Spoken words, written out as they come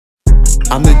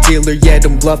I'm the dealer, yet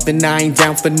I'm bluffing. I ain't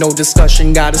down for no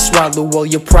discussion. Gotta swallow all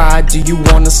your pride. Do you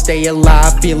wanna stay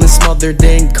alive? Feeling smothered,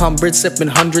 encumbered, sipping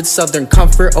 100 Southern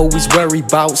Comfort. Always worry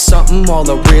about something. All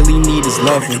I really need is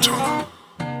loving.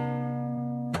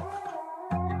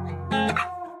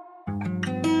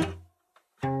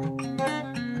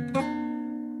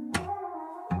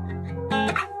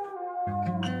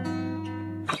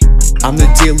 I'm the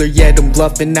dealer, yet I'm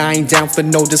bluffing. I ain't down for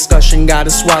no discussion. Gotta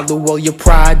swallow all your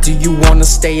pride. Do you wanna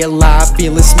stay alive?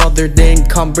 Feeling smothered,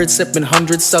 encumbered, sipping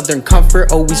 100 Southern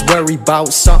Comfort. Always worry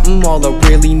about something. All I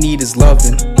really need is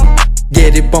loving.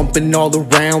 Get it bumping all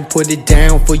around, put it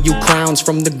down for you clowns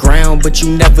from the ground. But you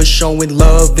never showing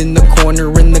love in the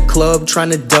corner in the club,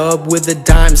 trying to dub with a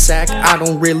dime sack. I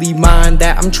don't really mind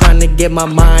that, I'm trying to get my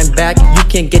mind back. You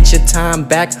can't get your time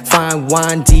back. Fine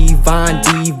wine, divine,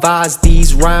 devise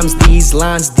these rhymes, these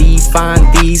lines, define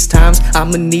these times.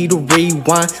 I'ma need a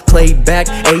rewind, play back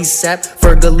ASAP.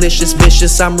 Fergalicious,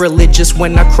 vicious, I'm religious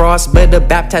when I cross. Better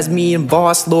baptize me in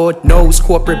boss, Lord knows,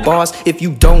 corporate boss. If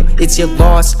you don't, it's your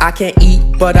loss. I can't eat,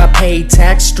 but I pay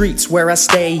tax. Streets where I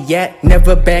stay at,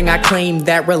 never bang, I claim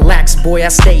that. Relax, boy, I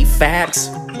stay facts.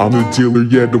 I'm the dealer,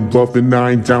 yet I'm bluffing.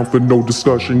 I ain't down for no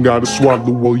discussion. Gotta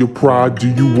swallow all your pride. Do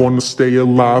you wanna stay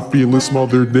alive? Feeling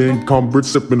smothered, encumbered,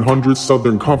 sipping 100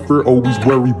 Southern Comfort. Always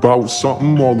worry about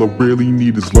something. All I really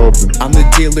need is loving. I'm the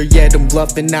dealer, yet I'm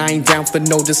bluffing. I ain't down for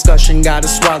no discussion. Gotta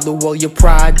swallow all your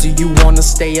pride. Do you wanna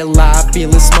stay alive?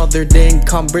 Feeling smothered,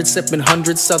 encumbered, sipping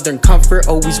 100 Southern Comfort.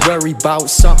 Always worry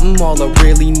about something. All I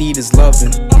really need is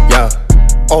loving. Yeah.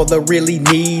 All I really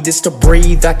need is to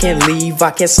breathe. I can't leave,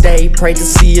 I can't stay. Pray to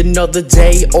see another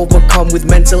day. Overcome with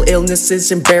mental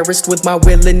illnesses, embarrassed with my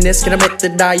willingness. Can I admit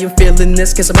that I am feeling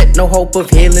this? Cause I'm at no hope of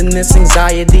healing this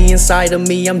anxiety inside of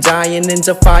me. I'm dying and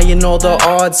defying all the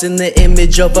odds. In the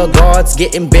image of a god's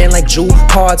getting banned like jewel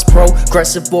cards.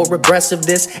 Progressive or regressive,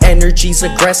 this energy's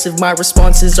aggressive. My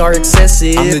responses are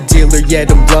excessive. I'm the dealer, yet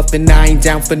I'm bluffing. I ain't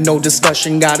down for no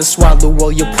discussion. Gotta swallow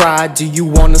all your pride. Do you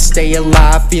wanna stay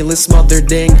alive? Feeling smothered,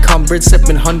 encumbered,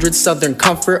 sipping 100 Southern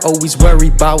Comfort. Always worry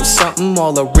about something.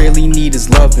 All I really need is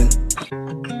loving.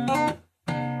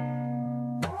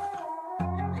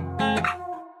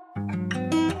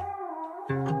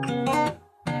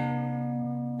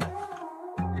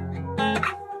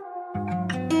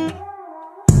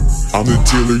 I'm the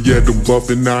dealer, yet I'm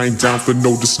bluffing. I ain't down for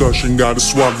no discussion. Gotta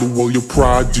swallow all your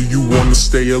pride. Do you wanna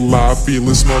stay alive?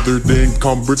 Feeling smothered,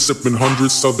 encumbered, sipping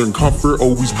 100 Southern Comfort.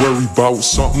 Always worry about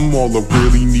something. All I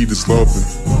really need is loving.